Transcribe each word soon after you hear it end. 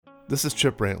This is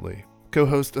Chip Brantley,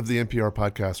 co-host of the NPR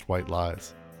podcast White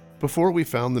Lies. Before we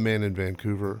found the man in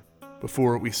Vancouver,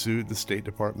 before we sued the State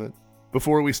Department,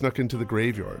 before we snuck into the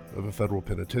graveyard of a federal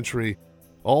penitentiary,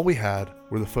 all we had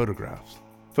were the photographs.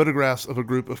 Photographs of a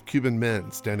group of Cuban men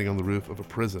standing on the roof of a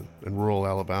prison in rural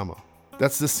Alabama.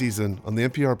 That's this season on the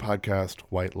NPR podcast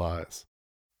White Lies.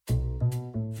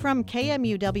 From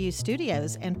KMUW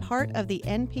Studios and part of the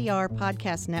NPR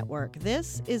Podcast Network,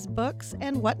 this is Books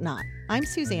and Whatnot. I'm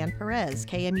Suzanne Perez,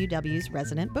 KMUW's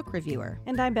resident book reviewer.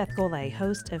 And I'm Beth Golay,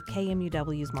 host of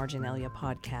KMUW's Marginalia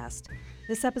podcast.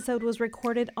 This episode was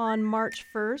recorded on March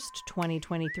 1st,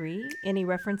 2023. Any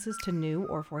references to new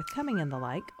or forthcoming and the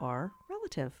like are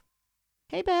relative.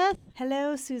 Hey, Beth.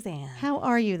 Hello, Suzanne. How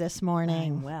are you this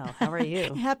morning? I'm well. How are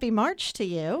you? Happy March to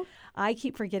you. I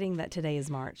keep forgetting that today is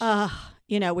March.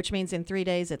 Which means in 3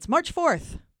 days it's March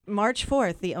 4th. March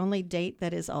 4th, the only date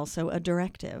that is also a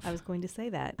directive. I was going to say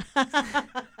that.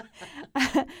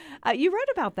 You wrote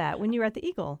about that when you were at the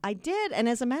Eagle. I did. And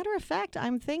as a matter of fact,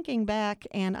 I'm thinking back,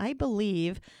 and I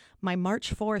believe my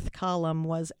March 4th column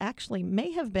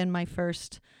may have been my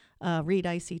first Read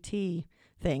ICT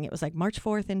thing. It was like March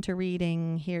 4th into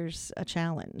reading, here's a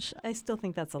challenge. I still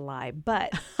think that's a lie,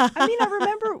 but I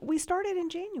remember we started in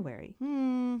January.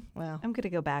 Well, I'm going to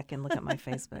go back and look at my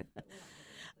Facebook.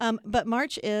 But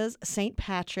March is St.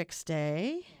 Patrick's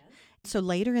Day. So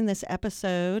later in this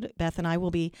episode, Beth and I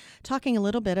will be talking a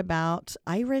little bit about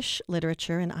Irish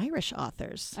literature and Irish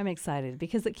authors. I'm excited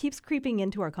because it keeps creeping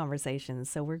into our conversations.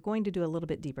 So we're going to do a little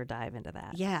bit deeper dive into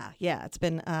that. Yeah. It's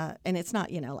been, and it's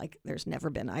not, like there's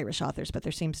never been Irish authors, but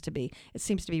it seems to be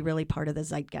really part of the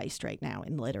zeitgeist right now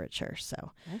in literature.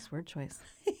 So nice word choice.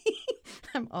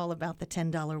 I'm all about the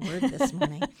 $10 word this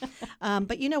morning.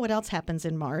 But you know what else happens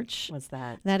in March? What's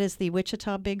that? That is the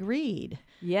Wichita Big Read.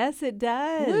 Yes, it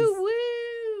does. Woo woo!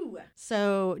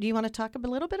 So do you want to talk a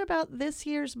little bit about this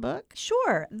year's book?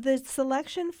 Sure. The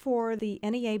selection for the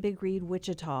NEA Big Read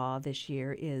Wichita this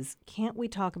year is Can't We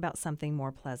Talk About Something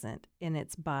More Pleasant? And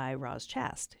it's by Roz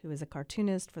Chast, who is a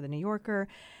cartoonist for The New Yorker.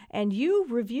 And you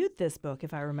reviewed this book,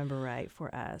 if I remember right,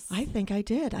 for us. I think I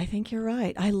did. I think you're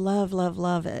right. I love, love,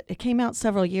 love it. It came out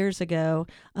several years ago.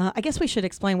 I guess we should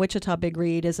explain Wichita Big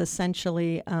Read is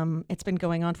essentially, it's been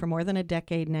going on for more than a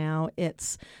decade now.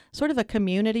 It's sort of a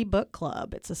community book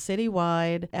club. It's a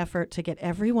citywide effort to get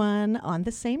everyone on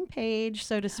the same page,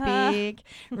 so to speak,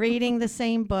 reading the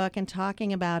same book and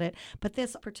talking about it. But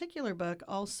this particular book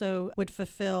also would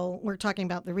fulfill, we're talking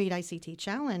about the Read ICT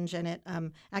Challenge, and it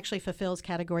actually fulfills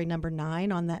category number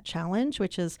 9 on that challenge,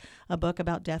 which is a book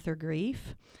about death or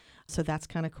grief. So that's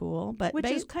kind of cool. Which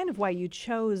is kind of why you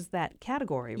chose that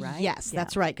category, right? Yes,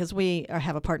 that's right, because we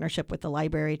have a partnership with the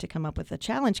library to come up with the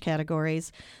challenge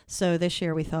categories. So this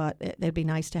year we thought it'd be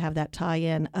nice to have that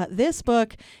tie-in. This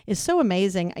book is so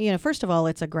amazing. First of all,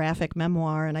 it's a graphic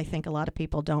memoir, and I think a lot of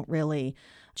people don't really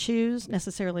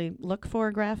necessarily look for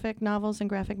graphic novels and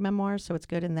graphic memoirs, so it's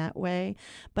good in that way.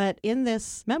 But in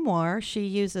this memoir, she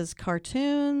uses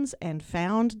cartoons and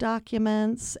found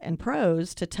documents and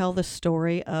prose to tell the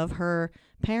story of her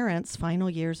parents' final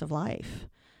years of life.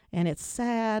 And it's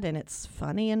sad and it's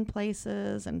funny in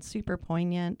places and super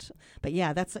poignant. But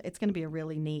yeah, it's going to be a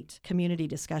really neat community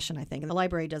discussion, I think. And the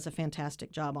library does a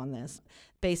fantastic job on this.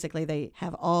 Basically, they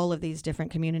have all of these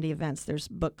different community events. There's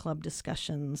book club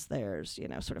discussions. There's,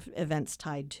 sort of events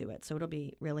tied to it. So it'll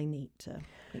be really neat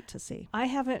to see. I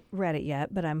haven't read it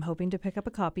yet, but I'm hoping to pick up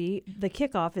a copy. The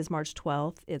kickoff is March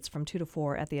 12th. It's from 2 to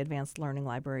 4 at the Advanced Learning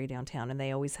Library downtown, and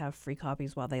they always have free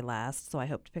copies while they last. So I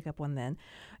hope to pick up one then.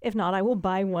 If not, I will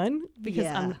buy one because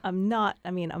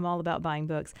I'm all about buying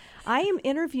books. I am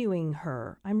interviewing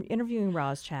her. I'm interviewing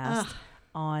Roz Chast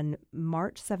on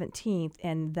March 17th,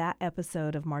 and that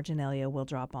episode of Marginalia will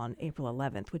drop on April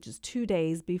 11th, which is 2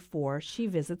 days before she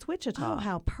visits Wichita. Oh,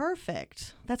 how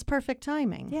perfect. That's perfect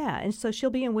timing. Yeah, and so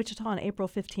she'll be in Wichita on April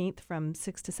 15th from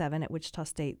 6 to 7 at Wichita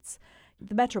State's.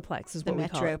 The Metroplex is what we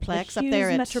call it. The Metroplex up there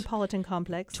at Metropolitan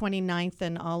Complex. 29th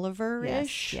and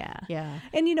Oliver-ish. Yes, yeah.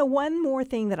 And one more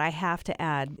thing that I have to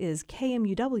add is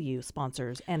KMUW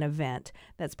sponsors an event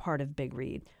that's part of Big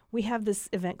Read. We have this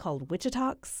event called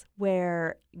Wichitalks,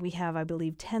 where we have, I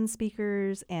believe, 10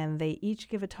 speakers, and they each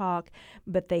give a talk,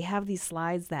 but they have these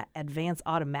slides that advance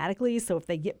automatically. So if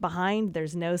they get behind,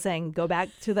 there's no saying, go back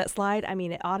to that slide.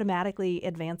 It automatically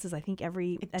advances, I think,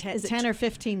 every 10 or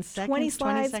 15 seconds. 20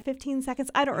 slides, 15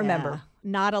 seconds. I don't remember.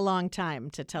 Not a long time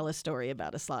to tell a story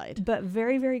about a slide. But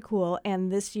very, very cool. And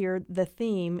this year, the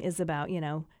theme is about,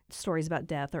 stories about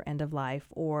death or end of life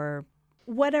or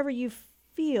whatever you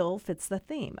feel fits the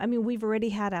theme. We've already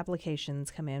had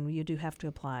applications come in. You do have to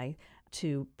apply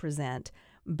to present.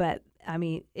 But I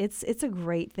mean, it's a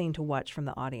great thing to watch from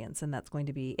the audience, and that's going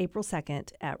to be April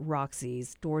 2nd at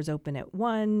Roxy's. Doors open at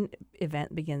 1,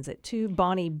 event begins at 2.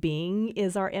 Bonnie Bing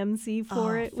is our MC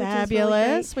for it, fabulous. which is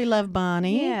really great. We love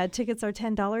Bonnie. Yeah, tickets are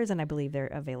 $10, and I believe they're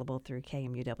available through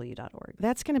kmuw.org.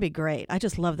 That's going to be great. I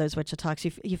just love those Wichita Talks.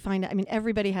 You find, I mean,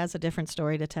 everybody has a different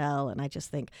story to tell, and I just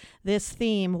think this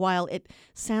theme, while it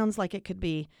sounds like it could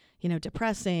be,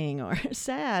 depressing or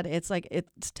sad, it's like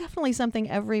it's definitely something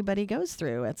everybody goes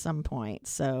through at some point.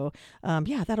 So,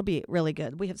 that'll be really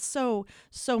good. We have so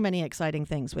many exciting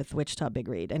things with Wichita Big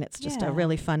Read, and it's just a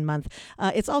really fun month.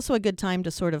 It's also a good time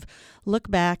to sort of look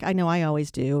back. I know I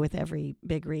always do with every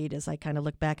big read, as I kind of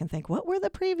look back and think, what were the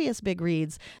previous big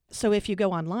reads? So if you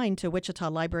go online to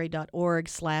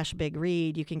wichitalibrary.org/big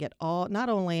read, you can get not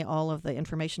only all of the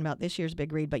information about this year's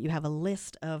big read, but you have a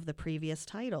list of the previous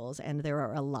titles, and there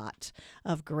are a lot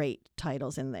of great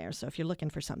titles in there. So if you're looking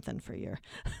for something for your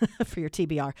for your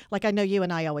TBR, like I know you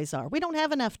and I always are, we don't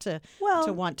have enough to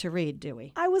want to read, do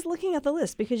we? I was looking at the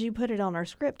list because you put it on our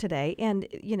script today, and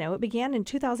it began in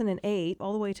 2008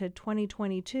 all the way to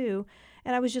 2022,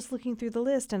 and I was just looking through the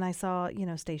list, and I saw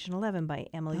Station 11 by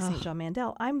Emily St. John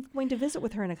Mandel. I'm going to visit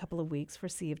with her in a couple of weeks for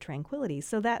Sea of Tranquility,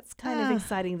 so that's kind of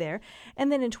exciting there.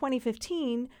 And then in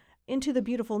 2015, Into the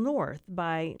Beautiful North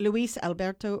by Luis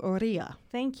Alberto Urrea.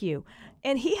 Thank you.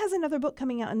 And he has another book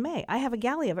coming out in May. I have a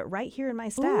galley of it right here in my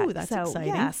stack. Ooh, that's exciting.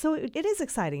 Yeah, so it is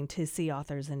exciting to see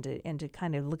authors and to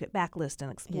kind of look at backlist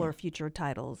and explore future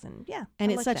titles. And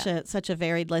it's such a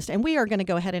varied list. And we are going to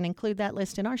go ahead and include that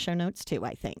list in our show notes too,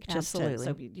 I think. Absolutely.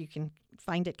 So you can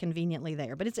find it conveniently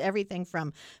there. But it's everything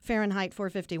from Fahrenheit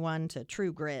 451 to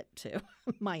True Grit to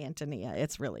My Antonia.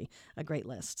 It's really a great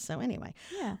list. So anyway.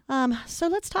 Yeah. So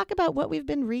let's talk about what we've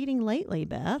been reading lately,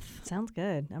 Beth. Sounds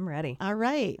good. I'm ready. All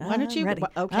right. Why don't you? Ready.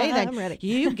 Okay, then. I'm ready.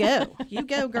 You go. You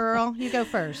go, girl. You go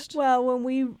first. Well, when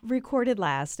we recorded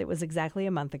last, it was exactly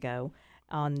a month ago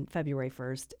on February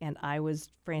 1st, and I was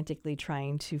frantically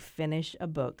trying to finish a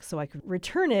book so I could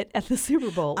return it at the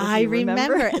Super Bowl. I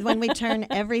remember when we turn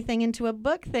everything into a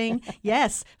book thing.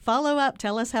 Yes. Follow up.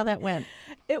 Tell us how that went.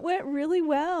 It went really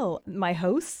well. My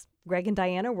hosts, Greg and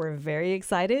Diana, were very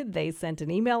excited. They sent an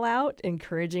email out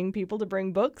encouraging people to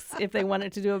bring books if they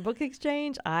wanted to do a book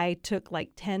exchange. I took like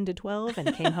 10 to 12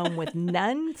 and came home with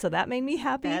none, so that made me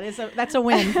happy. That's a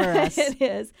win for us. It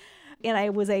is. And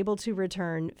I was able to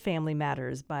return Family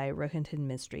Matters by Rohinton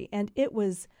Mistry. And it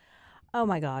was, oh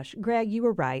my gosh, Greg, you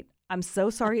were right. I'm so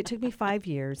sorry it took me 5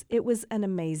 years. It was an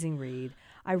amazing read.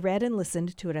 I read and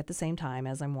listened to it at the same time,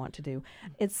 as I want to do.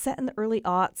 It's set in the early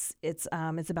aughts. It's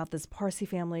about this Parsi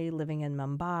family living in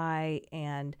Mumbai.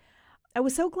 And I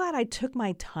was so glad I took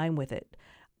my time with it.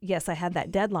 Yes, I had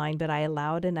that deadline, but I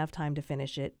allowed enough time to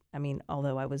finish it. I mean,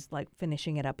 although I was like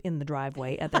finishing it up in the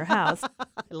driveway at their house. I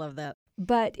love that.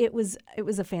 But it was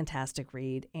a fantastic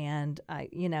read, and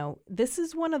this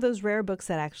is one of those rare books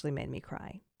that actually made me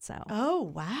cry. So. Oh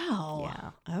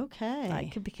wow! Yeah.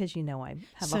 Okay. Because I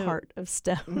have a heart of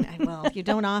stone. Well, you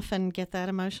don't often get that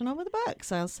emotional with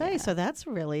books, I'll say. Yeah. So that's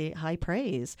really high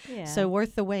praise. Yeah. So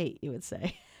worth the wait, you would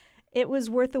say. It was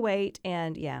worth the wait,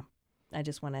 and I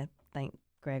just want to thank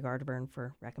Greg Arterburn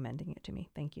for recommending it to me.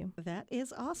 Thank you. That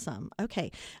is awesome.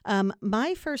 Okay.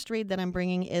 My first read that I'm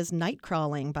bringing is Night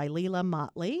Crawling by Leila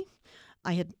Motley.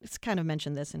 I had kind of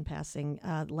mentioned this in passing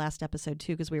last episode,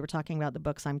 too, because we were talking about the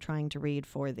books I'm trying to read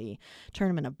for the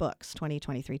Tournament of Books,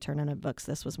 2023 Tournament of Books.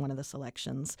 This was one of the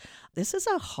selections. This is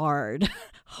a hard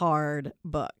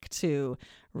book to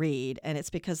read, and it's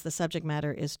because the subject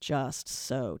matter is just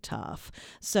so tough.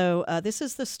 So this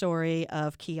is the story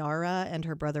of Kiara and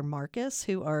her brother Marcus,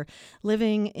 who are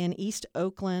living in East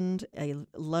Oakland, a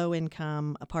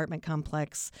low-income apartment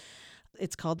complex.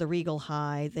 It's called the Regal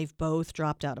High. They've both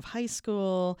dropped out of high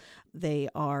school. They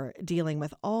are dealing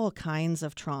with all kinds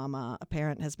of trauma. A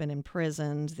parent has been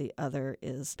imprisoned. The other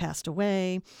is passed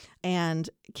away. And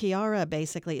Kiara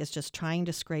basically is just trying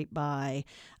to scrape by,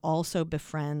 also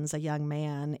befriends a young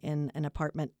man in an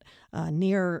apartment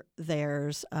near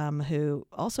theirs who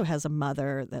also has a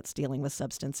mother that's dealing with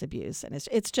substance abuse. And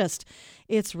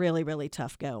it's really, really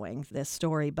tough going, this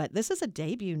story. But this is a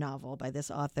debut novel by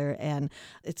this author, and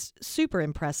it's super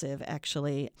impressive,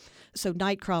 actually. So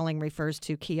Night Crawling refers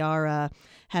to Kiara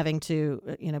having to,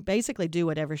 basically do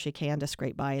whatever she can to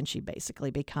scrape by, and she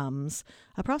basically becomes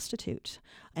a prostitute.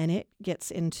 And it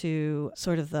gets into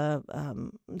sort of the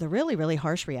really, really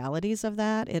harsh realities of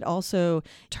that. It also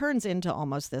turns into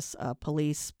almost this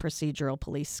police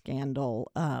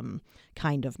scandal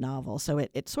kind of novel. So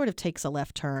it sort of takes a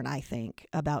left turn, I think,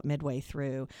 about midway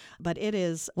through. But it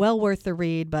is well worth the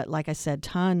read. But like I said,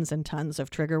 tons and tons of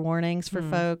trigger warnings. things for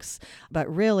folks, but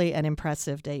really an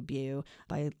impressive debut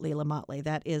by Leila Motley.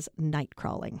 That is Night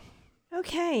Crawling.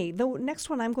 Okay, the next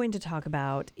one I'm going to talk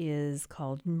about is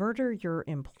called Murder Your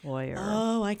Employer.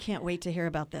 Oh, I can't wait to hear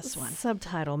about this one.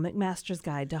 Subtitle, McMaster's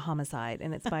Guide to Homicide,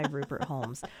 and it's by Rupert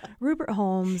Holmes. Rupert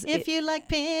Holmes... If you like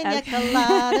pina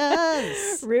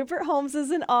coladas. Rupert Holmes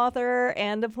is an author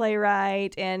and a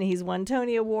playwright, and he's won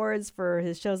Tony Awards for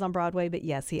his shows on Broadway, but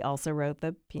yes, he also wrote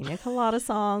the pina colada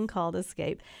song called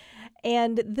Escape.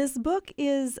 And this book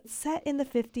is set in the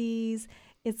 50s.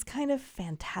 It's kind of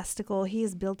fantastical. He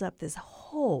has built up this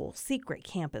whole secret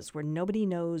campus where nobody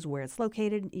knows where it's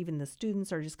located. Even the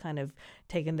students are just kind of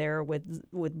taken there with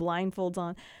blindfolds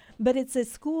on. But it's a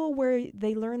school where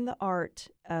they learn the art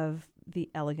of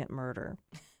the elegant murder.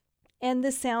 And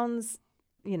this sounds,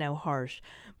 harsh,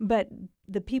 but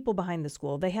the people behind the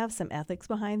school, they have some ethics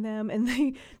behind them, and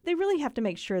they really have to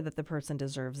make sure that the person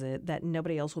deserves it, that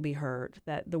nobody else will be hurt,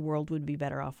 that the world would be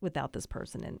better off without this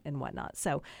person and whatnot.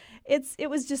 So it's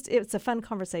a fun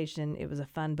conversation. It was a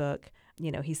fun book.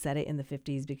 He said it in the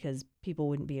 50s because people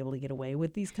wouldn't be able to get away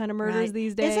with these kind of murders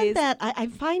these days. Isn't that,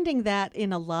 I'm finding that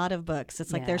in a lot of books.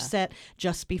 It's like they're set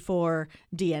just before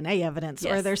DNA evidence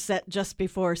or they're set just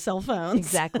before cell phones.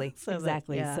 Exactly,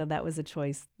 exactly. So that was a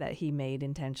choice that he made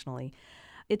intentionally.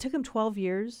 It took him 12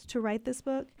 years to write this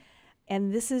book.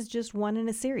 And this is just one in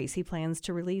a series. He plans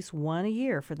to release one a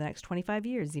year for the next 25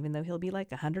 years, even though he'll be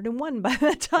like 101 by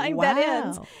the time that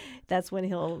ends. That's when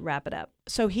he'll wrap it up.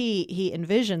 So he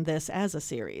envisioned this as a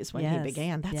series when he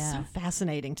began. That's so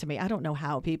fascinating to me. I don't know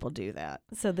how people do that.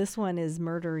 So this one is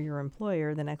Murder Your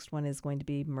Employer. The next one is going to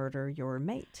be Murder Your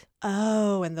Mate.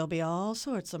 Oh, and there'll be all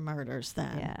sorts of murders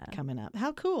then coming up.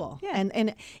 How cool. Yeah.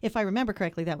 And if I remember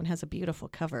correctly, that one has a beautiful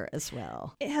cover as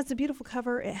well. It has a beautiful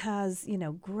cover. It has,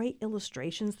 great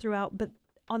illustrations throughout. But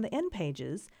on the end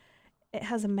pages, it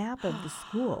has a map of the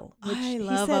school. Which I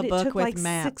love he said a book it took with like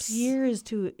maps. 6 years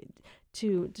to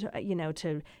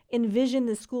envision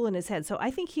the school in his head. So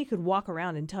I think he could walk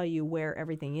around and tell you where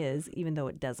everything is, even though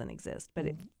it doesn't exist. But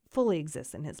it fully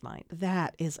exists in his mind.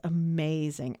 That is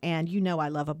amazing. And I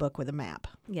love a book with a map.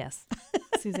 Yes.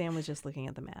 Suzanne was just looking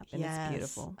at the map, and it's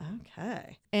beautiful.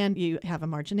 Okay. And you have a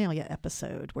Marginalia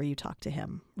episode where you talk to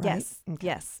him, right? Yes. Okay.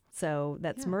 Yes. So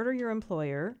that's Murder Your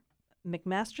Employer,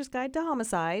 McMaster's Guide to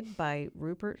Homicide by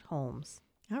Rupert Holmes.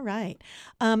 All right.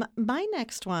 My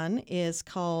next one is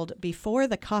called Before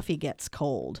the Coffee Gets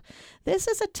Cold. This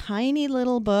is a tiny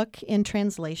little book in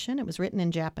translation. It was written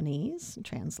in Japanese,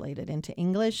 translated into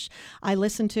English. I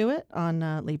listened to it on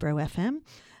Libro FM.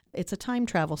 It's a time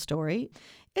travel story.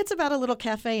 It's about a little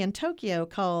cafe in Tokyo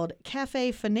called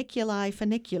Cafe Funiculi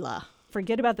Funicula.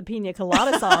 Forget about the Pina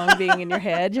Colada song being in your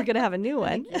head. You're going to have a new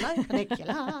one.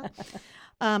 Funicula.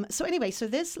 So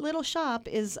this little shop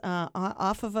is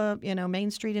off of a main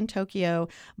street in Tokyo,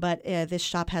 but this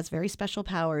shop has very special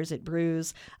powers. It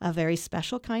brews a very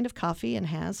special kind of coffee and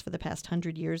has for the past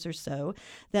 100 years or so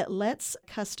that lets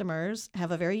customers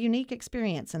have a very unique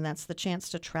experience, and that's the chance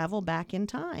to travel back in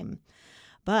time.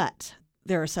 But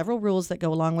there are several rules that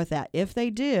go along with that. If they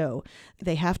do,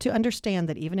 they have to understand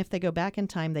that even if they go back in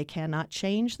time, they cannot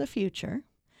change the future.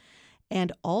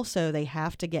 And also, they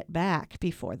have to get back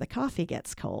before the coffee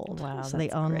gets cold. Wow, so they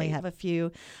only have a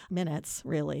few minutes,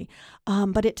 really.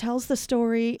 But it tells the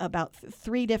story about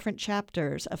 3 different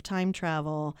chapters of time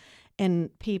travel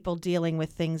and people dealing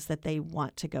with things that they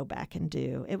want to go back and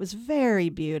do. It was very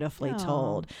beautifully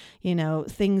told.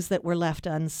 Things that were left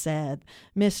unsaid,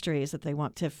 mysteries that they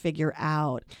want to figure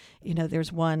out.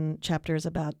 There's one chapter is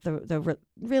about the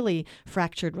really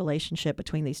fractured relationship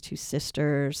between these 2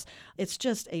 sisters. It's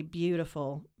just a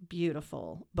beautiful,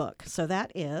 beautiful book. So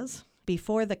that is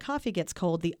Before the Coffee Gets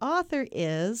Cold. The author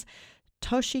is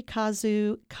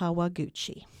Toshikazu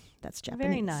Kawaguchi. That's Japanese.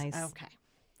 Very nice. Okay.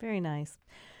 Very nice.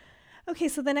 Okay,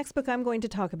 so the next book I'm going to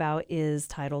talk about is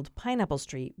titled Pineapple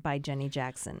Street by Jenny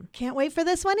Jackson. Can't wait for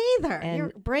this one either. And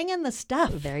you're bringing the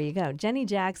stuff. There you go. Jenny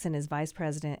Jackson is vice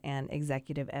president and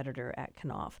executive editor at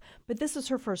Knopf. But this is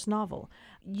her first novel.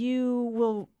 You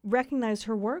will recognize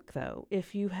her work, though,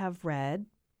 if you have read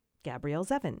Gabrielle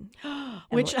Zevin.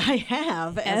 Which I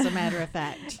have, as a matter of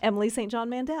fact. Emily St. John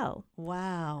Mandel.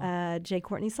 Wow. J.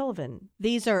 Courtney Sullivan.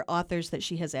 These are authors that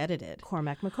she has edited.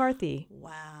 Cormac McCarthy.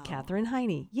 Wow. Catherine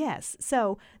Heine. Yes.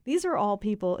 So these are all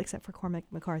people, except for Cormac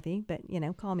McCarthy, but,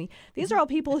 call me. These are all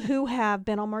people who have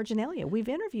been on Marginalia. We've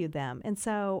interviewed them. And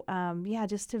so,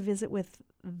 just to visit with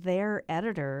their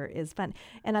editor is fun.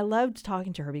 And I loved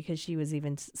talking to her because she was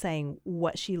even saying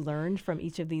what she learned from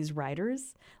each of these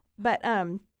writers. But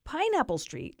Pineapple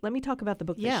Street, let me talk about the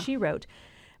book that she wrote.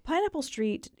 Pineapple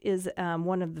Street is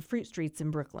one of the fruit streets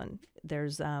in Brooklyn.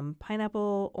 There's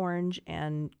pineapple, orange,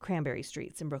 and cranberry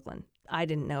streets in Brooklyn. I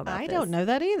didn't know about this. I don't know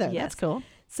that either. Yes. That's cool.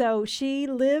 So she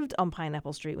lived on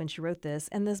Pineapple Street when she wrote this,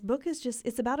 and this book is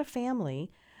it's about a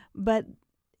family, but,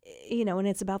 and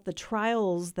it's about the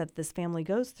trials that this family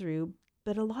goes through,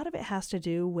 but a lot of it has to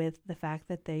do with the fact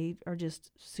that they are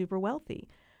just super wealthy.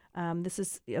 This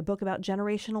is a book about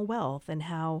generational wealth and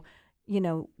how,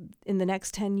 in the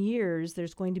next 10 years,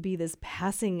 there's going to be this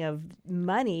passing of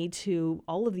money to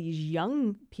all of these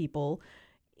young people.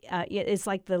 It's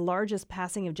like the largest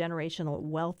passing of generational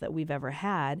wealth that we've ever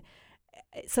had.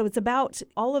 So it's about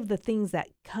all of the things that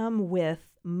come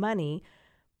with money.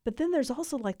 But then there's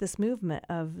also like this movement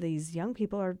of these young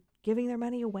people are giving their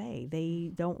money away.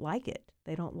 They don't like it.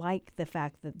 They don't like the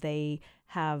fact that they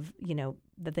have,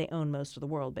 that they own most of the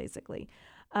world, basically.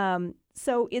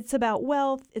 So it's about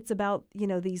wealth. It's about,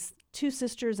 these two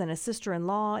sisters and a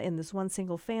sister-in-law in this one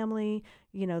single family.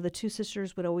 The two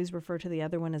sisters would always refer to the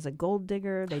other one as a gold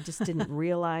digger. They just didn't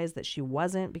realize that she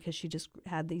wasn't because she just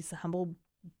had these humble,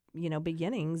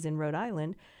 beginnings in Rhode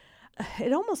Island.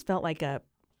 It almost felt like a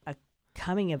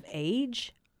coming of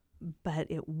age, but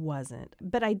it wasn't.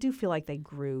 But I do feel like they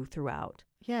grew throughout.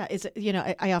 Yeah,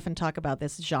 I often talk about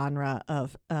this genre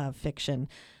of fiction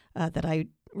that I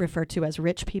refer to as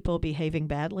rich people behaving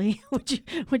badly.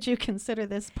 Would you consider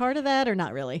this part of that or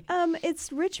not really?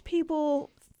 It's rich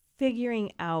people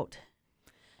figuring out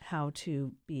how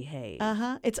to behave.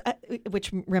 It's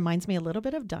which reminds me a little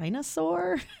bit of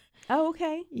Dinosaur. Oh,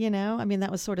 okay.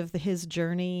 That was sort of his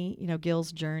journey,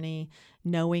 Gil's journey,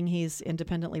 knowing he's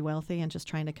independently wealthy and just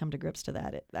trying to come to grips to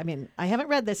that. I haven't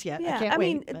read this yet. Yeah, I can't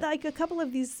wait. Like a couple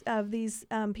of these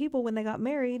people, when they got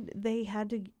married, they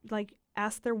had to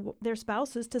ask their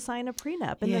spouses to sign a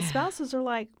prenup, and the spouses are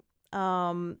like,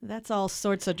 that's all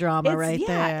sorts of drama right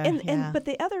there. But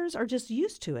the others are just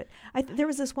used to it. There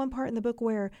was this one part in the book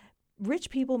where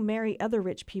rich people marry other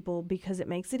rich people because it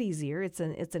makes it easier. It's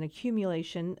an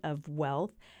accumulation of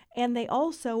wealth. And they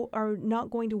also are not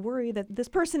going to worry that this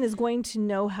person is going to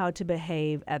know how to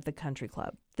behave at the country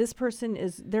club. This person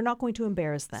they're not going to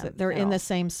embarrass them. So they're in the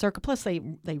same circle. Plus, they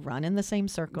run in the same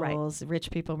circles. Right.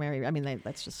 Rich people marry.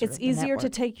 That's just it's easier to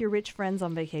take your rich friends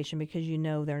on vacation because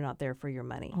they're not there for your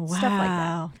money. Wow. Stuff like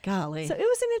that. Golly. So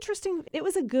it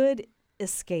was a good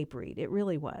escape read. It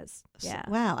really was. Yeah.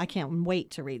 Wow. I can't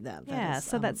wait to read that.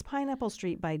 That's Pineapple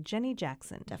Street by Jenny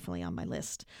Jackson. Definitely on my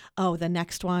list. Oh, the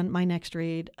next one, my next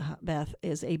read, Beth,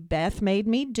 is a Beth Made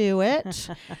Me Do It.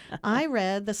 I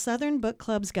read The Southern Book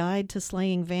Club's Guide to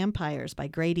Slaying Vampires by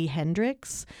Grady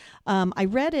Hendrix. I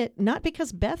read it not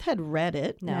because Beth had read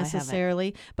it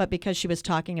necessarily, but because she was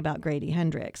talking about Grady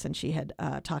Hendrix, and she had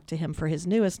talked to him for his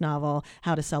newest novel,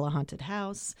 How to Sell a Haunted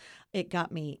House. It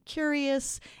got me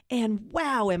curious, and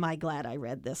wow, am I glad I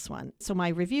read this one. So my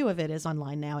review of it is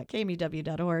online now at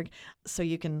kmew.org, so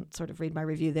you can sort of read my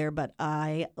review there, but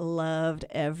I loved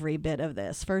every bit of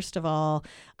this. First of all,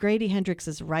 Grady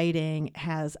Hendrix's writing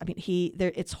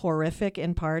it's horrific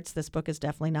in parts. This book is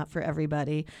definitely not for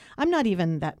everybody. I'm not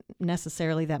even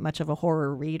necessarily that much of a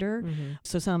horror reader,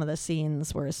 so some of the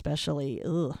scenes were especially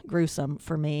gruesome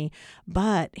for me,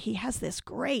 but he has this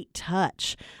great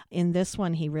touch. In this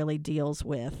one, he really deals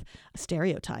with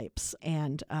stereotypes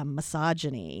and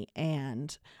misogyny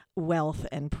and wealth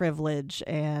and privilege,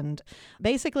 and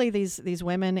basically these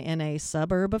women in a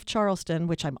suburb of Charleston,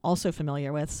 which I'm also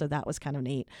familiar with, so that was kind of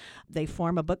neat. They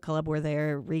form a book club where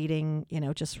they're reading,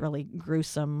 just really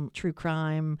gruesome true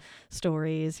crime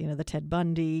stories, the Ted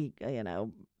Bundy,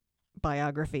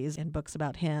 biographies and books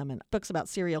about him and books about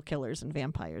serial killers and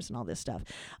vampires and all this stuff.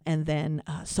 And then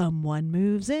someone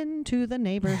moves into the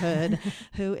neighborhood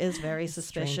who is very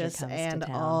suspicious, and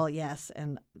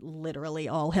and literally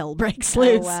all hell breaks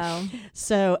loose. Oh, wow.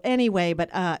 So anyway, but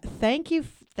thank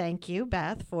you,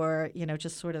 Beth, for,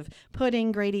 just sort of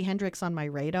putting Grady Hendrix on my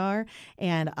radar.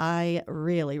 And I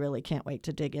really, really can't wait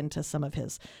to dig into some of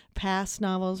his past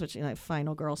novels, which,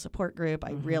 Final Girl Support Group.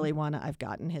 I really I've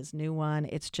gotten his new one.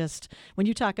 It's just, when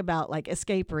you talk about like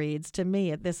escape reads, to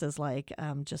me, this is like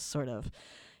just sort of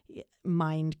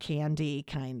mind candy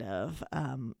kind of.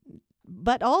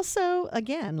 But also,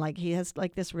 again, like he has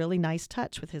like this really nice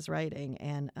touch with his writing.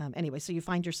 And anyway, so you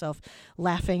find yourself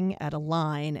laughing at a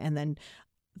line, and then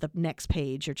the next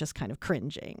page you're just kind of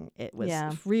cringing. It was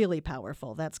really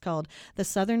powerful. That's called The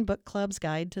Southern Book Club's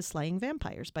Guide to Slaying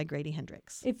Vampires by Grady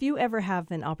Hendrix. If you ever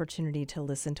have an opportunity to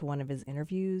listen to one of his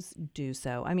interviews, do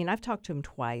so. I've talked to him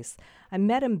twice. I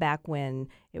met him back when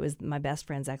it was My Best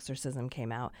Friend's Exorcism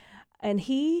came out. And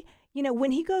he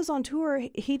when he goes on tour,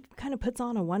 he kind of puts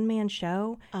on a one-man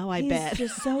show. Oh, I bet. He's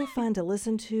just so fun to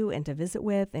listen to and to visit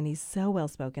with, and he's so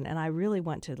well-spoken. And I really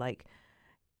want to,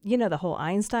 the whole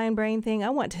Einstein brain thing. I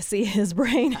want to see his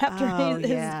brain after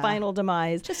his final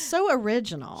demise. Just so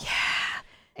original. Yeah.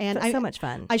 And so much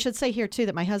fun. I should say here, too,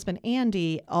 that my husband,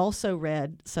 Andy, also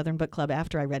read Southern Book Club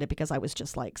after I read it because I was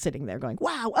just sitting there going,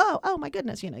 wow, oh my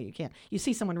goodness. You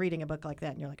see someone reading a book like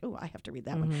that and you're like, oh, I have to read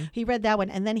that one. He read that one.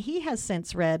 And then he has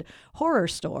since read Horror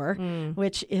Store,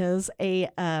 which is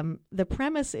the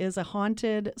premise is a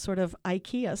haunted sort of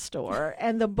IKEA store.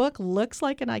 And the book looks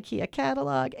like an IKEA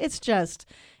catalog. It's just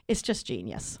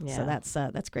genius. Yeah.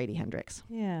 So that's Grady Hendrix.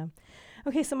 Yeah.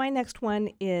 Okay, so my next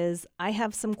one is I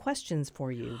Have Some Questions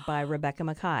for You by Rebecca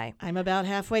Makkai. I'm about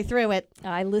halfway through it.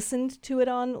 I listened to it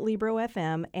on Libro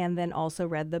FM and then also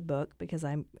read the book because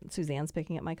Suzanne's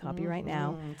picking up my copy right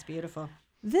now. It's beautiful.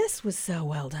 This was so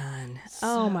well done.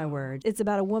 Oh, my word. It's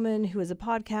about a woman who is a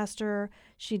podcaster.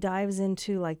 She dives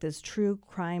into this true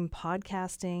crime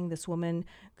podcasting. This woman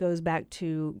goes back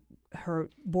to her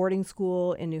boarding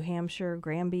school in New Hampshire,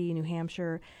 Granby, New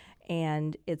Hampshire.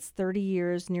 And it's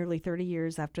nearly 30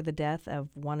 years after the death of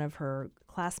one of her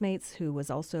classmates who was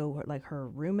also her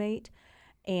roommate.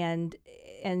 And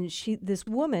this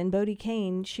woman, Bodie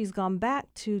Kane, she's gone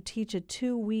back to teach a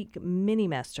 2-week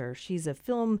mini-mester. She's a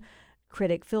film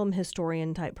critic, film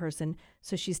historian type person.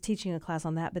 So she's teaching a class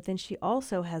on that. But then she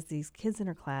also has these kids in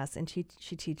her class and she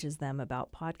teaches them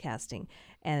about podcasting.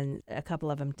 And a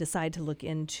couple of them decide to look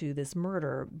into this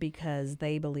murder because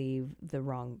they believe the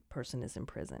wrong person is in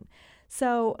prison.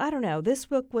 So I don't know. This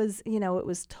book was, it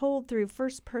was told through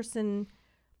first person.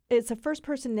 It's a first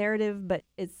person narrative, but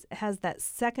it has that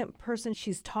second person.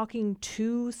 She's talking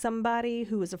to somebody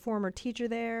who was a former teacher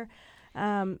there.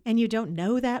 And you don't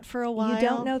know that for a while? You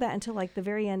don't know that until the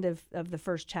very end of the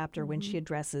first chapter when she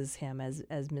addresses him as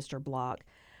Mr. Block.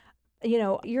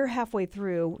 You're halfway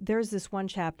through. There's this one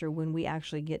chapter when we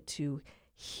actually get to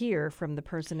hear from the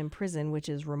person in prison, which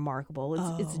is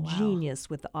remarkable. It's genius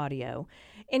with the audio.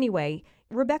 Anyway,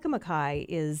 Rebecca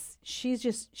Makkai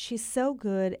she's so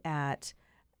good at,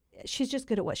 she's just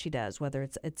good at what she does, whether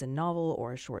it's a novel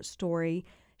or a short story.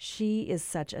 She is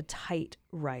such a tight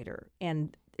writer.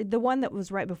 And the one that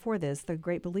was right before this, The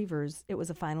Great Believers, it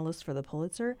was a finalist for the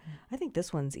Pulitzer. I think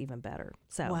this one's even better.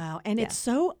 So wow. And it's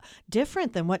so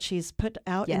different than what she's put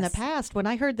out in the past. When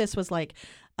I heard this was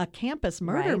a campus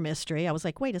murder mystery, I was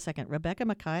like, wait a second, Rebecca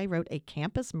Makkai wrote a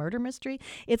campus murder mystery?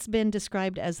 It's been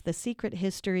described as The Secret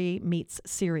History meets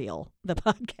Serial, the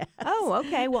podcast. Oh,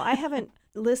 okay. Well, I haven't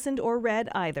listened or read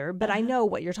either, but I know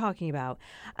what you're talking about.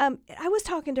 I was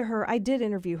talking to her. I did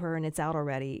interview her, and it's out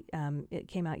already. It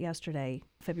came out yesterday,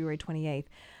 February 28th.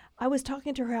 I was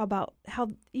talking to her about how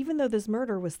even though this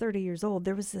murder was 30 years old,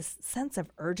 there was this sense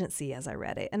of urgency as I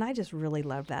read it, and I just really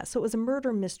loved that. So it was a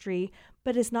murder mystery,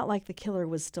 but it's not like the killer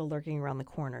was still lurking around the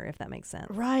corner, if that makes sense.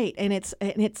 Right, and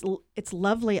it's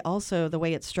lovely also the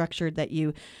way it's structured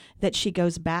that she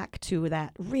goes back to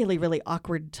that really, really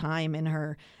awkward time in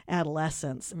her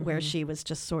adolescence where she was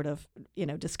just sort of,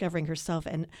 discovering herself,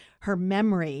 and her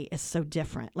memory is so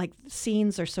different.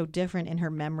 Scenes are so different in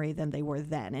her memory than they were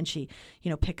then, and she,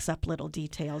 picks up little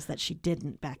details that she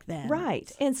didn't back then. Right.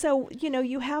 And so,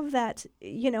 you have that,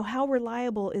 how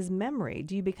reliable is memory?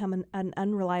 Do you become an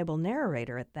unreliable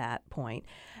narrator at that point?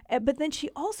 But then she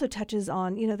also touches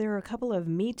on, there are a couple of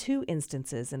Me Too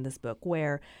instances in this book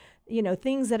where,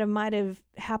 things that might have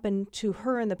happened to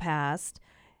her in the past,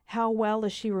 how well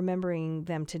is she remembering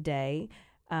them today?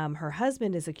 Her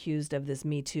husband is accused of this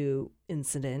Me Too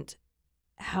incident.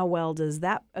 How well does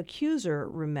that accuser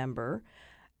remember?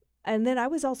 And then I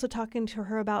was also talking to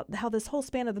her about how this whole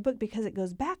span of the book, because it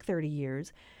goes back 30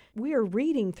 years, we are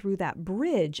reading through that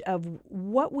bridge of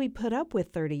what we put up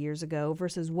with 30 years ago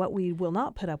versus what we will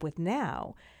not put up with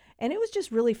now. And it was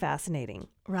just really fascinating.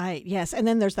 Right. Yes. And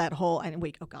then there's that whole, and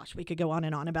we could go on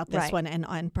and on about this one,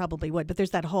 and probably would, but there's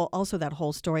that whole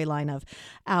storyline of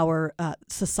our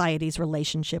society's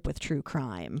relationship with true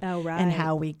crime. Oh, right. And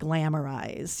how we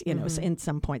glamorize, in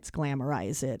some points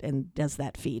glamorize it, and does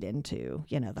that feed into,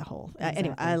 the whole. Exactly.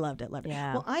 Anyway, I loved it.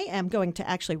 Yeah. Well, I am going to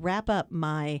actually wrap up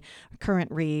my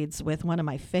current reads with one of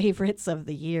my favorites of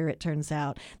the year. It turns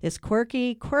out this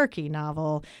quirky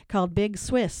novel called Big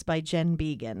Swiss by Jen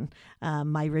Began.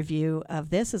 My review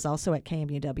of this is also at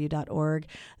kmuw.org.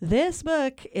 This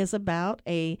book is about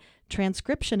a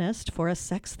transcriptionist for a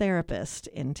sex therapist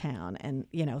in town. And,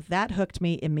 that hooked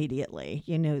me immediately.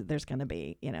 There's going to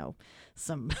be,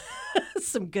 some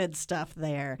some good stuff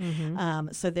there.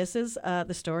 So this is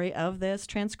the story of this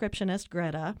transcriptionist,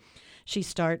 Greta. She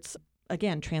starts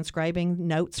again, transcribing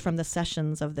notes from the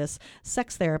sessions of this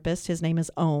sex therapist. His name is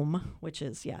Ohm, which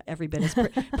is, every bit as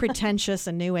pretentious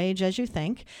and new age as you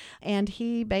think. And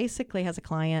he basically has a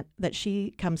client that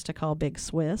she comes to call Big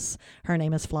Swiss. Her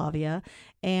name is Flavia.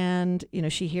 And,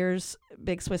 she hears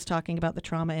Big Swiss talking about the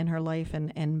trauma in her life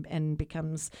and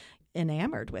becomes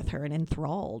enamored with her and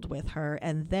enthralled with her.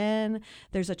 And then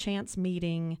there's a chance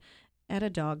meeting at a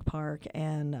dog park,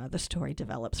 and the story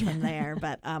develops from there.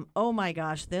 But oh my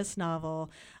gosh, this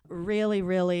novel really,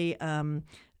 really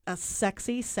a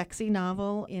sexy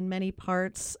novel in many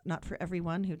parts. Not for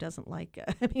everyone who doesn't like,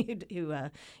 who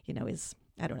is,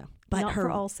 I don't know. But not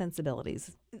for all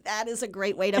sensibilities. That is a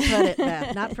great way to put it,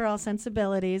 Beth. Not for all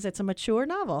sensibilities. It's a mature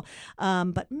novel.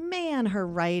 But man, her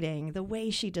writing, the way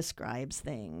she describes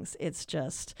things, it's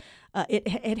just,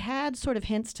 it had sort of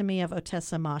hints to me of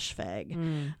Ottessa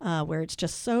Moshfegh, where it's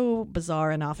just so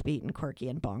bizarre and offbeat and quirky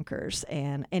and bonkers.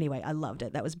 And anyway, I loved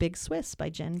it. That was Big Swiss by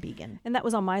Jen Beagin. And that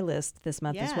was on my list this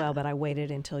month as well, but I waited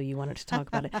until you wanted to talk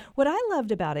about it. What I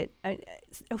loved about it,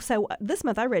 so this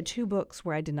month I read 2 books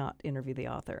where I did not interview the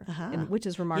author, which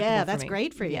is remarkable for me. Yeah, that's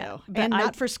great for you. And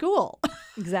not for school.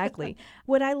 Exactly.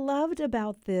 What I loved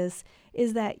about this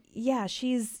is that,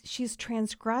 she's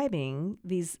transcribing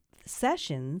these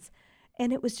sessions,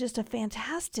 and it was just a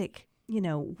fantastic,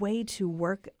 way to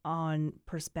work on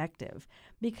perspective,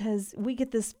 because we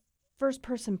get this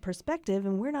first-person perspective,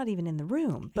 and we're not even in the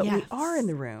room, but we are in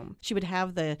the room. She would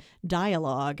have the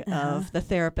dialogue of the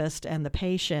therapist and the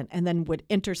patient, and then would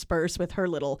intersperse with her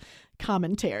little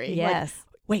commentary. Yes. Like,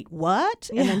 wait, what?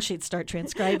 And then she'd start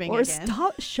transcribing or again.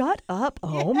 Shut up,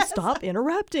 stop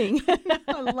interrupting.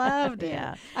 I loved it.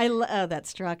 Yeah. I love that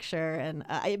structure, and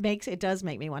it does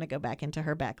make me want to go back into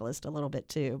her backlist a little bit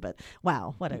too. But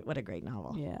wow, what a great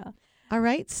novel. Yeah. All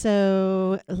right,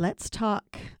 so let's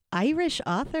talk Irish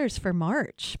authors for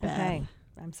March, Beth. Okay.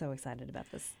 I'm so excited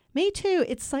about this. Me too.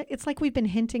 It's like we've been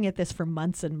hinting at this for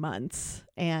months and months,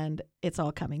 and it's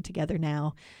all coming together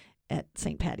now at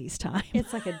St. Patty's time.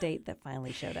 It's like a date that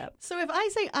finally showed up. So if I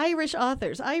say Irish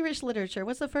authors, Irish literature,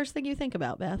 what's the first thing you think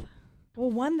about, Beth? Well,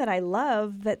 one that I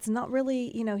love that's not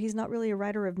really, he's not really a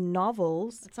writer of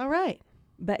novels. It's all right.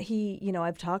 But he,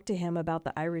 I've talked to him about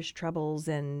the Irish troubles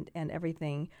and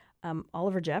everything.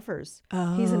 Oliver Jeffers.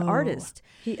 Oh. He's an artist.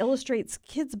 He illustrates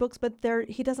kids' books, but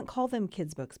he doesn't call them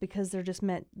kids' books because they're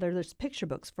just picture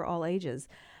books for all ages.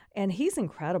 And he's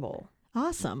incredible.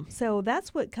 Awesome. So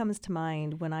that's what comes to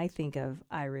mind when I think of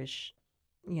Irish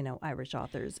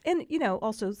authors. And,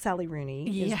 also Sally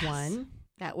Rooney is one.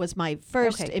 That was my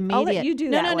first immediate. I'll let you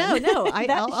do that. No.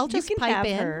 I'll just pipe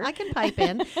in. Her. I can pipe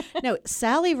in. No,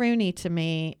 Sally Rooney to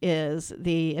me is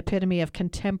the epitome of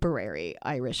contemporary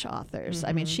Irish authors. Mm-hmm.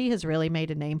 I mean, she has really made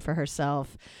a name for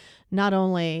herself, not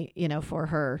only, for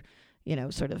her,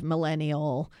 sort of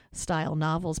millennial style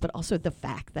novels, but also the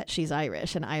fact that she's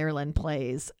Irish, and Ireland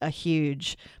plays a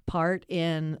huge part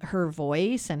in her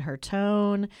voice and her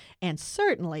tone, and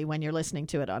certainly when you're listening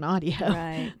to it on audio.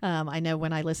 Right. I know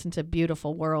when I listened to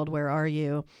Beautiful World, Where Are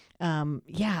You?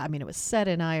 It was set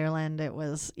in Ireland. It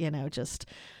was, just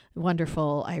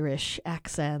wonderful Irish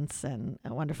accents and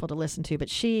wonderful to listen to. But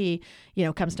she,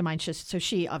 comes to mind. So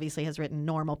she obviously has written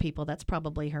Normal People. That's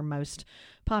probably her most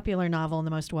popular novel and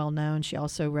the most well-known. She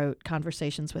also wrote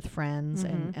Conversations with Friends.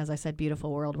 Mm-hmm. And as I said,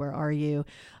 Beautiful World, Where Are You?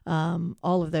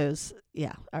 All of those,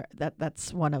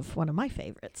 that's one of my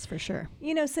favorites for sure.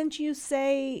 Since you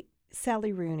say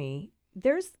Sally Rooney,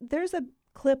 there's a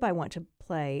clip I want to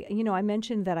play. I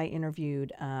mentioned that I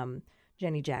interviewed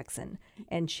Jenny Jackson,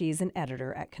 and she's an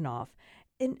editor at Knopf.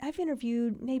 And I've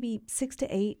interviewed maybe 6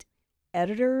 to 8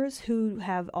 editors who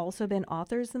have also been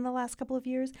authors in the last couple of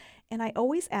years. And I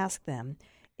always ask them,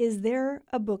 is there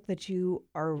a book that you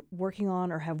are working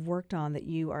on or have worked on that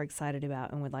you are excited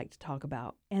about and would like to talk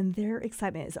about? And their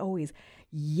excitement is always,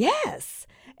 yes!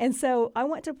 And so I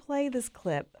want to play this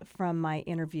clip from my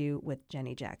interview with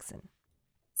Jenny Jackson.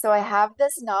 So I have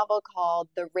this novel called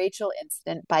The Rachel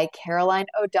Incident by Caroline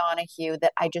O'Donoghue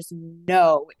that I just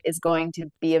know is going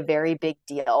to be a very big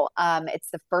deal.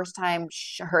 It's the first time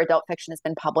her adult fiction has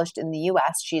been published in the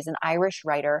U.S. She's an Irish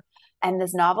writer, and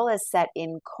this novel is set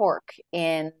in Cork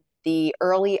in the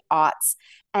early aughts,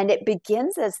 and it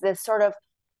begins as this sort of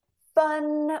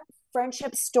fun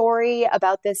friendship story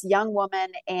about this young woman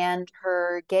and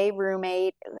her gay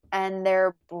roommate, and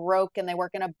they're broke and they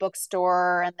work in a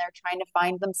bookstore and they're trying to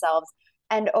find themselves.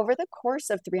 And over the course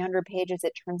of 300 pages,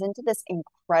 it turns into this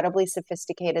incredibly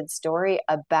sophisticated story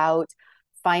about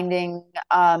finding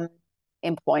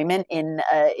employment in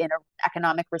an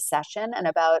economic recession and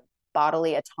about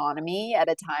bodily autonomy at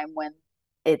a time when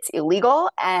it's illegal.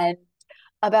 And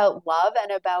about love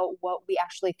and about what we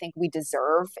actually think we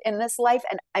deserve in this life.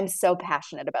 And I'm so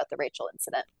passionate about the Rachel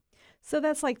incident. So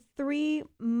that's like 3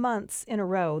 months in a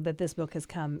row that this book has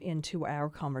come into our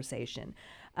conversation.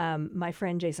 My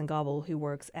friend Jason Gobble, who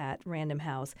works at Random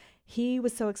House, he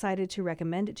was so excited to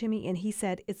recommend it to me, and he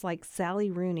said it's like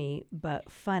Sally Rooney,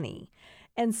 but funny.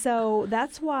 And so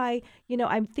that's why,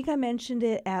 I think I mentioned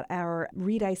it at our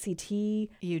Read ICT.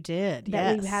 You did,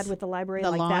 that yes. we had with the library.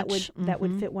 The like launch. that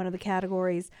would fit one of the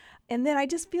categories. And then I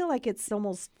just feel like it's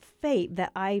almost fate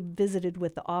that I visited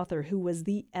with the author who was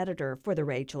the editor for the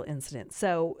Rachel incident.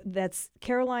 So that's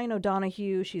Caroline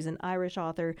O'Donoghue. She's an Irish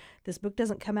author. This book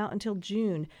doesn't come out until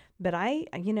June. But I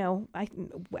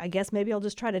guess maybe I'll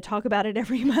just try to talk about it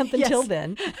every month until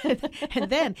then. And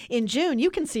then in June, you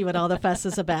can see what all the fuss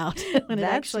is about when it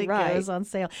actually goes on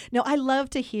sale. No, I love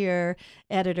to hear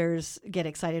editors get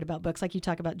excited about books. Like you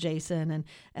talk about Jason,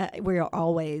 and we're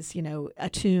always,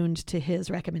 attuned to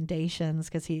his recommendations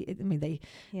because they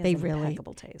really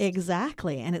impeccable taste.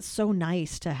 Exactly, and it's so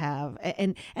nice to have.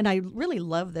 And I really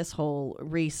love this whole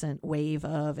recent wave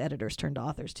of editors turned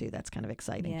authors too. That's kind of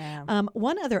exciting. Yeah.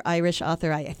 One other Irish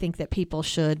author I think that people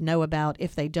should know about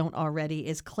if they don't already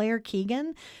is Claire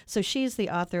Keegan. So she's the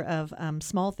author of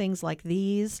Small Things Like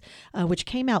These, which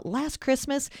came out last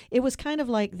Christmas. It was kind of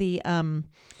like the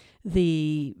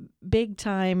big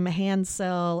time hand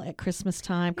sell at Christmas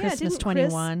time, Christmas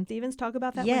 21. Chris Stevens talk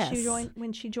about that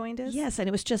when she joined us? Yes, and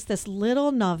it was just this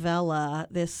little novella,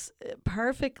 this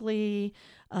perfectly,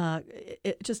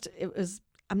 it was.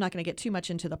 I'm not going to get too much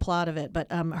into the plot of it, but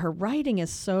her writing is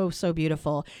so, so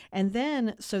beautiful. And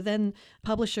then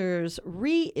publishers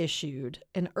reissued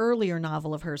an earlier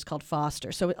novel of hers called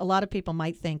Foster. So a lot of people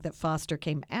might think that Foster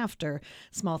came after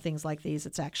Small Things Like These.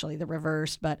 It's actually the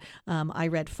reverse. But I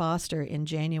read Foster in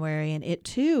January, and it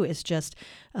too is just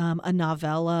a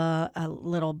novella, a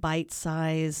little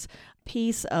bite-sized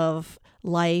piece of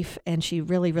life, and she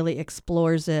really, really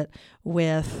explores it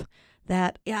with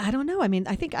that, I don't know. I mean,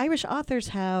 I think Irish authors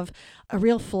have a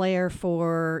real flair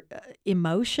for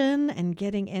emotion and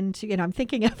getting into, I'm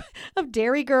thinking of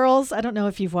Dairy Girls. I don't know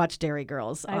if you've watched Dairy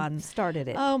Girls. I've started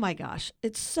it. Oh my gosh.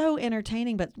 It's so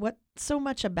entertaining, but what so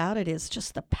much about it is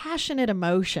just the passionate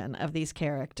emotion of these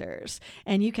characters.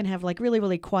 And you can have like really,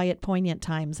 really quiet, poignant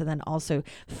times and then also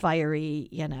fiery,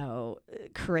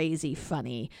 crazy,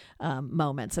 funny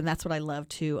moments. And that's what I love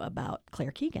too about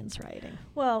Claire Keegan's writing.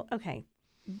 Well, okay.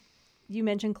 You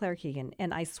mentioned Claire Keegan,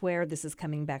 and I swear this is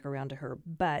coming back around to her,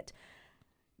 but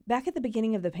back at the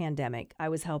beginning of the pandemic, I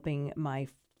was helping my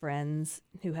friends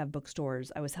who have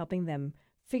bookstores. I was helping them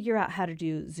figure out how to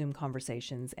do Zoom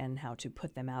conversations and how to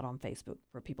put them out on Facebook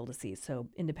for people to see, so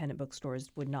independent bookstores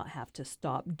would not have to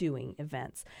stop doing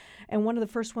events. And one of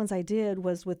the first ones I did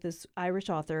was with this Irish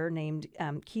author named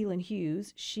Keelan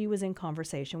Hughes. She was in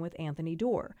conversation with Anthony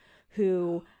Doerr,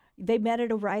 who... They met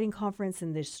at a writing conference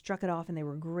and they struck it off and they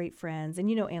were great friends.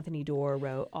 And Anthony Doerr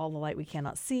wrote All the Light We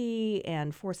Cannot See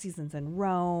and Four Seasons in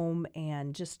Rome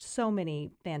and just so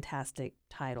many fantastic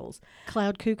titles.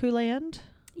 Cloud Cuckoo Land?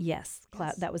 Yes.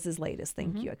 That was his latest.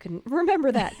 Thank you. I couldn't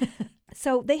remember that.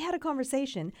 So they had a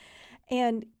conversation,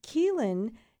 and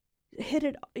Keelan hit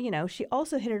it, she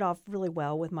also hit it off really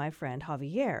well with my friend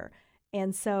Javier.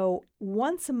 And so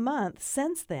once a month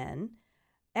since then,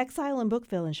 Exile in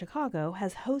Bookville in Chicago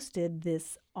has hosted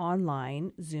this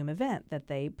online Zoom event that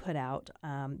they put out.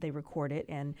 They record it,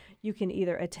 and you can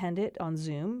either attend it on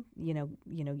Zoom.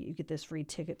 You get this free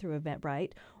ticket through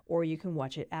Eventbrite, or you can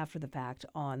watch it after the fact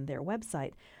on their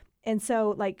website. And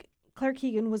so, like, Claire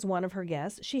Keegan was one of her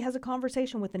guests. She has a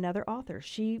conversation with another author.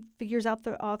 She figures out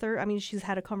the author. I mean, she's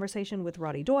had a conversation with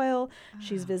Roddy Doyle.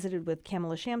 She's visited with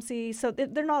Kamala Shamsi. So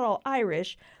they're not all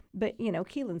Irish, but,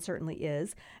 Keelan certainly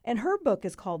is. And her book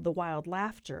is called The Wild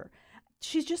Laughter.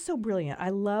 She's just so brilliant.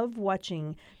 I love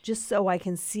watching just so I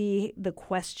can see the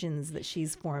questions that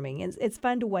she's forming. It's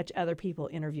fun to watch other people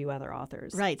interview other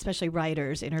authors. Right, especially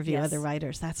writers interview other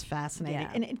writers. That's fascinating.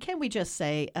 Yeah. And can we just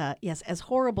say, yes, as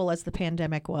horrible as the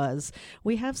pandemic was,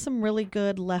 we have some really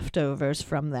good leftovers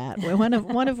from that.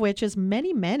 One of which is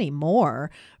many, many more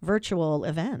virtual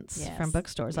events from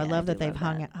bookstores. Yeah, I love that I they've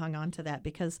hung on to that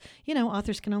because,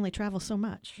 authors can only travel so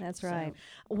much. That's right.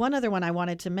 So, one other one I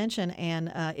wanted to mention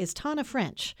is Tana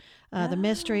French. The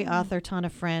mystery author, Tana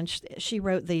French. She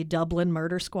wrote the Dublin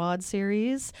Murder Squad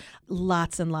series.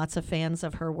 Lots and lots of fans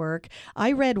of her work.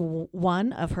 I read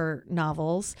one of her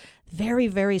novels. Very,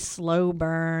 very slow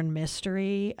burn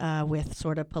mystery with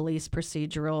sort of police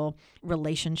procedural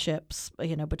relationships,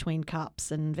 between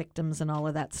cops and victims and all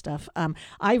of that stuff. I'm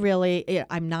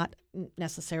not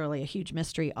necessarily a huge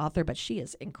mystery author, but she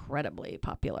is incredibly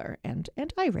popular and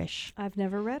Irish. I've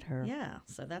never read her. Yeah,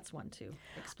 so that's one to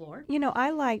explore.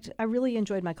 I really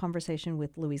enjoyed my conversation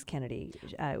with Louise Kennedy.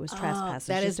 It was Trespassers.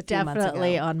 That is just a few months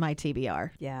definitely ago. on my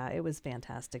TBR. Yeah, it was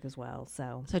fantastic as well.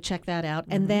 So check that out.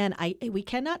 And then we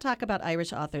cannot talk about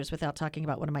Irish authors without talking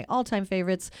about one of my all-time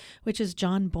favorites, which is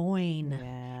John Boyne.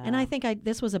 Yeah. And I think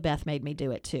this was a Beth made me do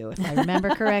it too, if I remember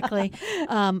correctly.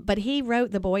 But he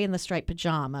wrote The Boy in the Striped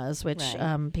Pajamas, which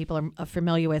Right. people are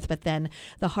familiar with. But then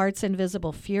The Heart's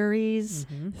Invisible Furies,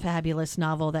 fabulous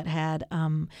novel that had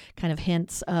kind of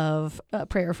hints of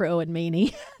Prayer for Owen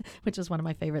Meany, which is one of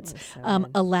my favorites. so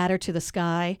good. A Ladder to the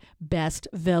Sky, best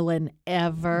villain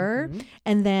ever.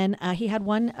 And then he had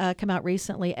one come out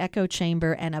recently, Echo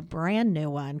Chamber, and a brand new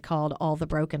one called All the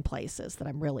Broken Places that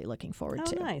I'm really looking forward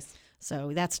to. Nice.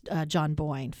 So that's John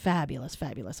Boyne, fabulous,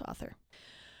 fabulous author.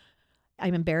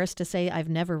 I'm embarrassed to say I've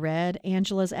never read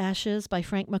Angela's Ashes by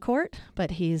Frank McCourt, but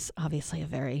he's obviously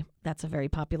that's a very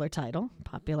popular title,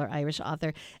 popular Irish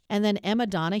author. And then Emma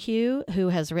Donoghue, who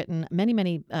has written many,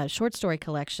 many short story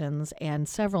collections and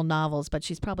several novels, but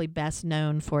she's probably best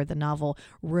known for the novel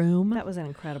Room. That was an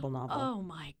incredible novel. Oh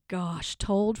my gosh,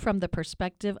 told from the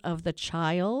perspective of the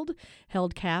child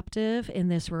held captive in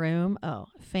this room. Oh,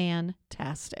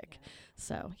 fantastic.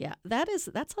 So yeah,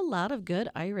 that's a lot of good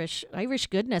Irish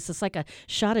goodness. It's like a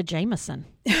shot of Jameson.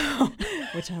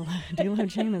 Which I do love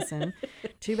Jameson.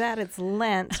 Too bad it's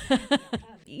Lent.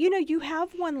 You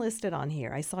have one listed on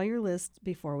here. I saw your list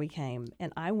before we came,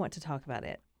 and I want to talk about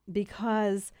it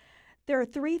because there are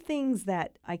 3 things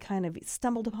that I kind of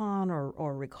stumbled upon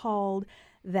or recalled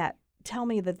that tell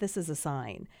me that this is a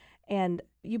sign. And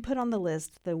you put on the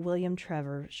list the William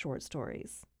Trevor short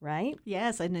stories, right?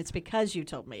 Yes, and it's because you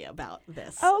told me about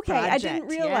this. Okay, I project. didn't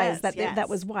realize Yes. that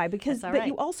was why. That's all But right.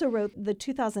 you also wrote the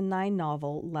 2009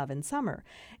 novel Love in Summer,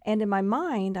 and in my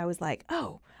mind, I was like,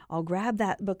 oh, I'll grab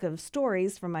that book of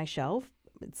stories from my shelf.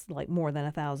 It's like more than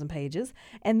 1,000 pages.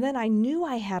 And then I knew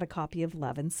I had a copy of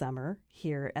Love in Summer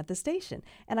here at the station.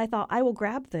 And I thought I will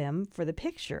grab them for the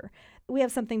picture. We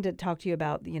have something to talk to you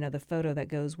about, the photo that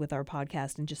goes with our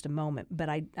podcast in just a moment. But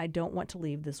I don't want to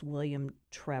leave this William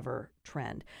Trevor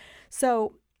trend.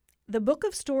 So the book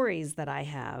of stories that I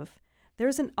have,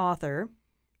 there's an author.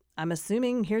 I'm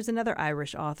assuming here's another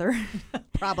Irish author.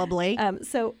 Probably.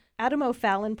 So Adam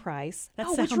O'Fallon Price, That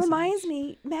which sounds reminds nice.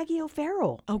 me, Maggie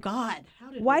O'Farrell. Oh God, how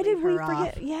did Why we did leave we her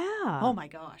forget? off? Yeah. Oh my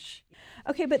gosh.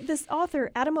 Okay, but this author,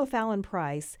 Adam O'Fallon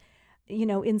Price,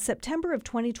 in September of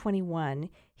 2021,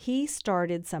 he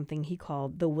started something he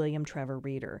called the William Trevor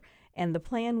Reader. And the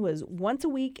plan was once a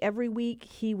week, every week,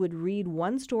 he would read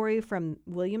one story from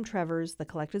William Trevor's The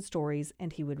Collected Stories,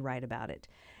 and he would write about it.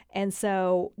 And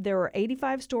so there are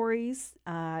 85 stories.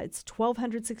 It's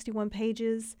 1,261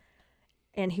 pages.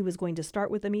 And he was going to start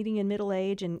with a meeting in middle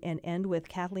age and end with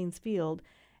Kathleen's Field.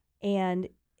 And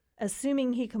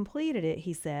assuming he completed it,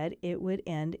 he said it would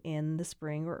end in the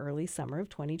spring or early summer of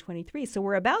 2023. So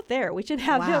we're about there. We should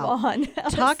have him Wow. on.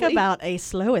 Talk honestly. about a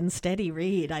slow and steady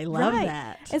read. I love Right.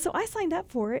 that. And so I signed up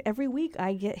for it. Every week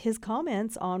I get his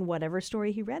comments on whatever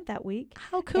story he read that week.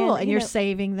 How cool. And you you're know-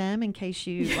 saving them in case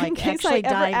you in case actually I ever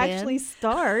dive actually in.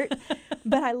 start.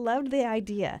 But I loved the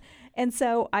idea. And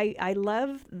so I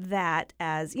love that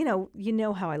as, you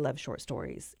know how I love short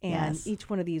stories. And Yes. each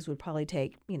one of these would probably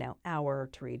take, hour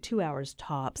to read, 2 hours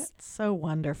tops. So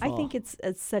wonderful. I think it's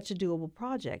such a doable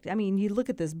project. I mean, you look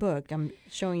at this book, I'm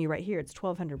showing you right here, it's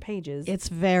 1,200 pages. it's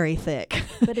very thick.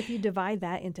 But if you divide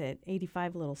that into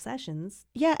 85 little sessions.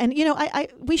 Yeah, and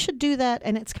we should do that,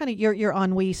 and it's kind of your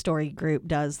ennui story group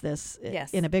does this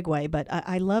Yes. in a big way. But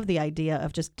I love the idea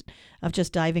of just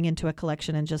diving into a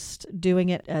collection and just doing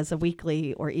it as a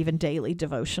weekly or even daily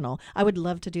devotional. I would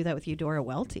love to do that with Eudora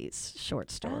Welty's short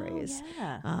stories.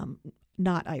 Oh, yeah.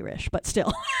 Not Irish, but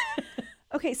still.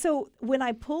 Okay, so when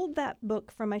I pulled that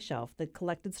book from my shelf, the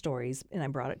collected stories, and I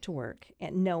brought it to work,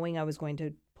 and knowing I was going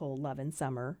to pull Love in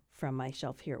Summer from my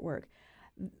shelf here at work,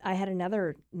 I had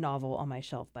another novel on my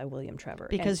shelf by William Trevor.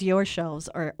 Because your shelves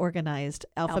are organized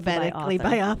alphabetically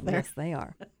by author. Yes, they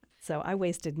are. So I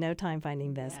wasted no time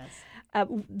finding this.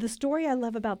 The story I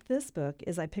love about this book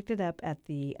is I picked it up at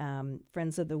the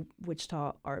Friends of the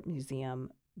Wichita Art Museum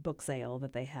book sale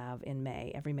that they have in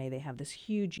May. Every May they have this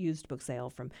huge used book sale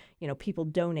from, people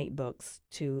donate books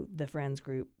to the Friends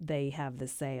group. They have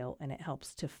this sale, and it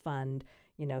helps to fund,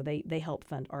 they help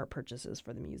fund art purchases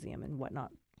for the museum and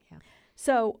whatnot. Yeah.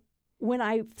 So when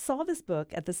I saw this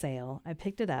book at the sale, I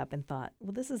picked it up and thought,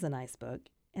 well, this is a nice book.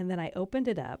 And then I opened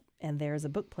it up, and there's a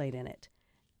book plate in it.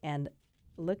 And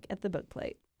look at the book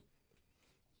plate.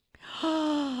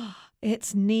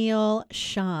 It's Neil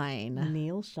Shine.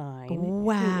 Neil Shine.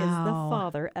 Wow. Who is the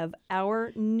father of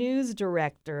our news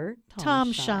director,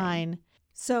 Tom Shine.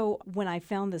 So when I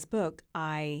found this book,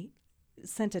 I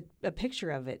sent a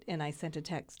picture of it, and I sent a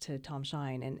text to Tom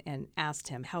Shine and asked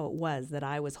him how it was that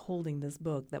I was holding this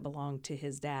book that belonged to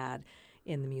his dad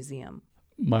in the museum.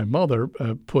 My mother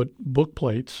put book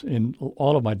plates in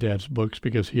all of my dad's books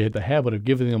because he had the habit of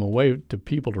giving them away to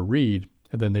people to read,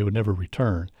 and then they would never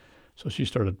return. So she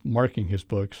started marking his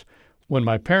books. When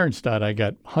my parents died, I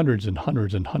got hundreds and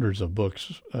hundreds and hundreds of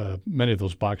books. Many of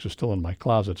those boxes still in my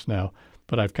closets now,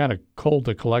 but I've kind of culled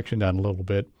the collection down a little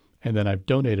bit, and then I've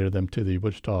donated them to the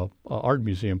Wichita Art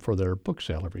Museum for their book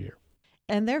sale every year.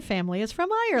 And their family is from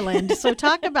Ireland. So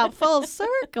talk about full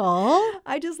circle.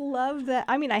 I just love that.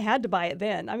 I mean, I had to buy it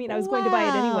then. I mean, I was going to buy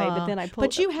it anyway, but then I pulled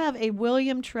But you have a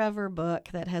William Trevor book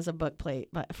that has a book plate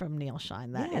from Neil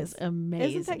Shine. That is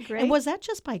amazing. Isn't that great? And was that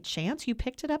just by chance? You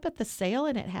picked it up at the sale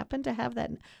and it happened to have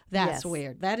that? That's Yes.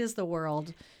 weird. That is the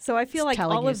world. So I feel like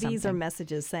telling all you of these are something.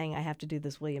 messages saying I have to do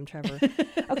this William Trevor.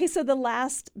 Okay, so the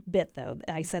last bit, though,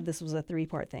 I said this was a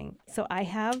 3-part thing. So I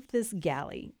have this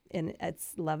galley, and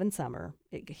it's Love and Summer.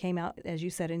 It came out, as you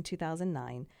said, in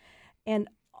 2009. And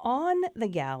on the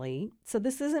galley, so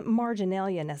this isn't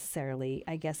marginalia necessarily.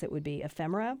 I guess it would be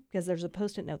ephemera, because there's a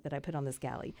Post-it note that I put on this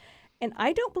galley. And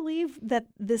I don't believe that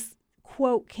this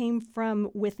quote came from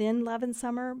within Love and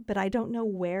Summer, but I don't know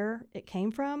where it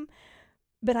came from.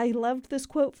 But I loved this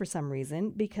quote for some reason,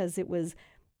 because it was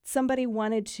somebody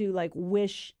wanted to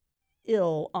wish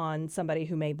ill on somebody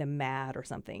who made them mad or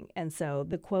something. And so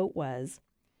the quote was,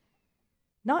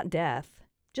 "Not death,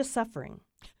 just suffering.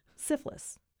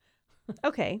 Syphilis."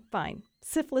 Okay, fine.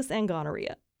 Syphilis and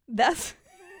gonorrhea. They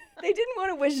didn't want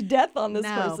to wish death on this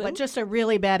person. But just a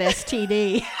really bad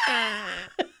STD.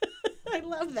 I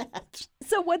love that.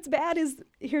 So what's bad is,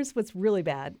 here's what's really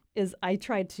bad, is I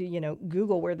tried to,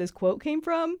 Google where this quote came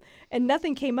from, and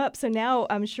nothing came up. So now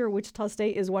I'm sure Wichita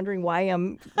State is wondering why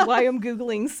I'm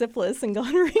Googling syphilis and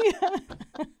gonorrhea.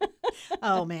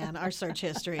 Oh, man, our search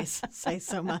histories say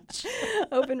so much.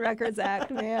 Open Records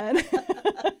Act, man.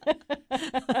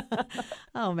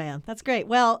 Oh, man, that's great.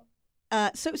 Well,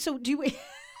 so do we...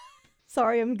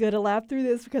 Sorry, I'm going to laugh through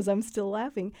this because I'm still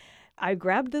laughing. I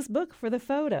grabbed this book for the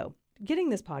photo. Getting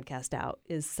this podcast out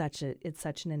is such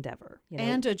an endeavor.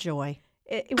 And a joy.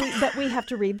 But we have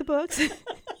to read the books.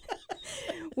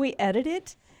 We edit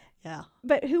it. Yeah.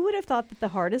 But who would have thought that the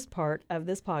hardest part of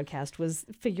this podcast was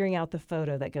figuring out the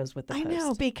photo that goes with the post? I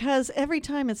know, because every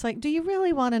time it's like, do you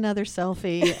really want another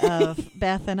selfie of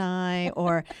Beth and I,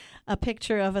 or a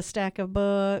picture of a stack of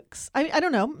books? I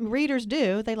don't know. Readers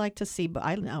do. They like to see,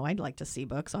 I don't know, I'd like to see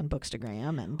books on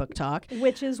Bookstagram and Book Talk.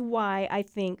 Which is why I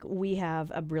think we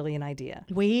have a brilliant idea.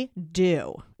 We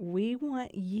do. We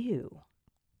want you,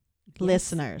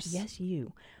 listeners. Yes,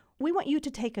 you. We want you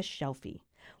to take a shelfie,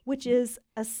 which is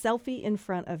a selfie in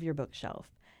front of your bookshelf.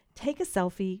 Take a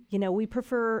selfie. We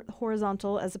prefer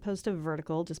horizontal as opposed to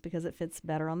vertical, just because it fits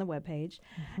better on the webpage.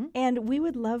 Mm-hmm. And we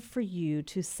would love for you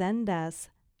to send us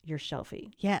your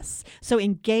shelfie. Yes. So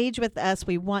engage with us.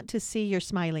 We want to see your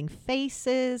smiling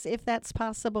faces. If that's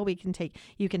possible, you can take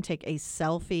a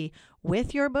selfie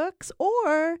with your books,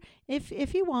 or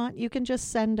if you want, you can just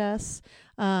send us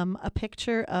a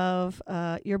picture of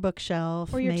your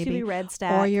bookshelf, or your maybe, to-be-read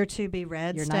stack, or your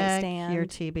to-be-read your stack, nightstand, your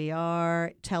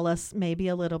TBR. Tell us maybe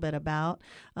a little bit about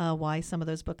why some of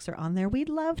those books are on there. We'd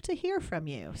love to hear from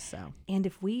you. So, and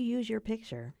if we use your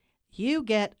picture, you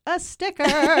get a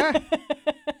sticker.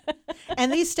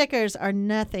 And these stickers are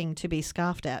nothing to be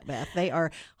scoffed at, Beth. They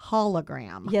are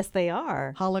hologram. Yes, they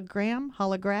are. Hologram.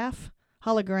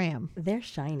 They're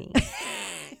shiny.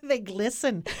 They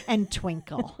glisten and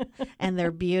twinkle, and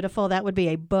they're beautiful. That would be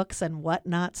a Books and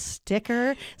Whatnot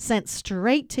sticker sent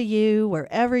straight to you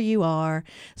wherever you are.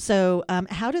 So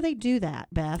how do they do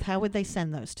that, Beth? How would they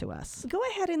send those to us? Go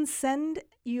ahead and send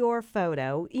your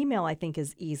photo. Email, I think,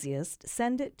 is easiest.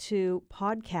 Send it to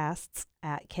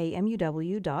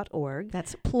podcasts@kmuw.org.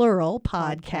 That's plural,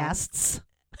 podcasts.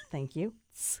 Thank you.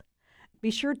 Be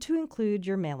sure to include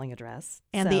your mailing address.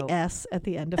 And the S at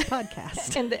the end of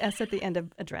podcast. And the S at the end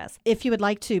of address. If you would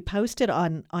like to post it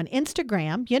on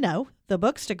Instagram, the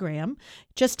Bookstagram,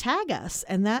 just tag us.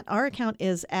 And our account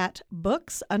is at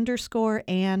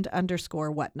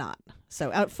books_and_whatnot.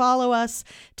 So follow us,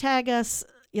 tag us,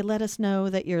 you let us know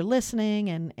that you're listening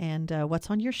and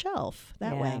what's on your shelf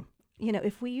that way.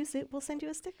 If we use it, we'll send you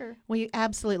a sticker. We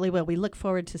absolutely will. We look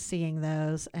forward to seeing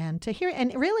those and to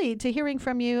hearing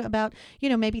from you about,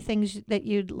 maybe things that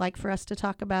you'd like for us to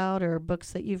talk about or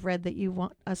books that you've read that you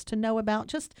want us to know about.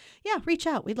 Just, reach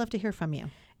out. We'd love to hear from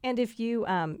you. And if you,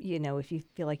 if you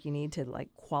feel like you need to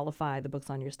qualify the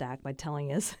books on your stack by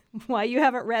telling us why you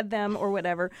haven't read them or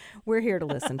whatever, we're here to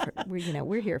listen.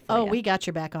 We're here for you. Oh, we got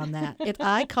your back on that.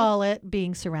 I call it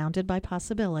being surrounded by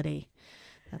possibility.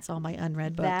 That's all my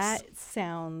unread books. That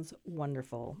sounds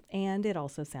wonderful. And it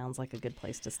also sounds like a good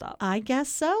place to stop. I guess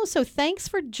so. So thanks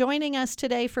for joining us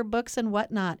today for Books and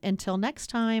Whatnot. Until next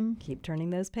time. Keep turning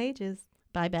those pages.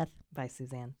 Bye, Beth. Bye,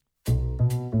 Suzanne.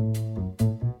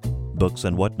 Books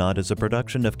and Whatnot is a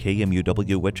production of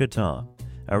KMUW Wichita.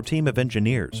 Our team of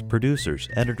engineers, producers,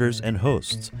 editors, and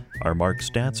hosts are Mark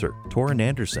Statzer, Torrin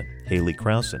Anderson, Haley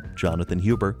Krausen, Jonathan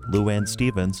Huber, Luann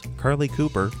Stevens, Carly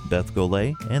Cooper, Beth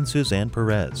Golay, and Suzanne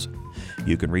Perez.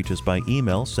 You can reach us by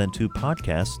email sent to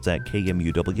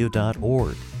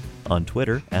podcasts@kmuw.org, on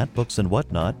Twitter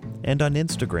 @booksandwhatnot, and on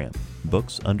Instagram,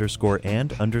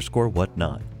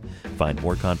 books_and_whatnot. Find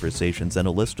more conversations and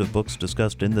a list of books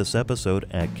discussed in this episode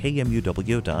at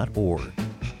kmuw.org.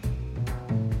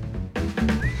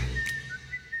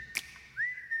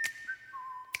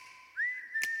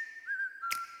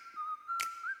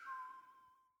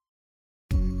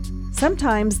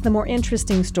 Sometimes the more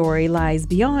interesting story lies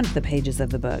beyond the pages of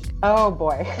the book. Oh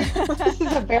boy, this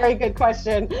is a very good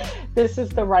question. This is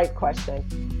the right question.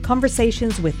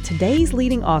 Conversations with today's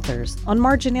leading authors on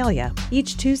Marginalia,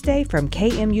 each Tuesday from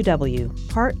KMUW,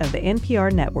 part of the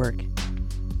NPR network.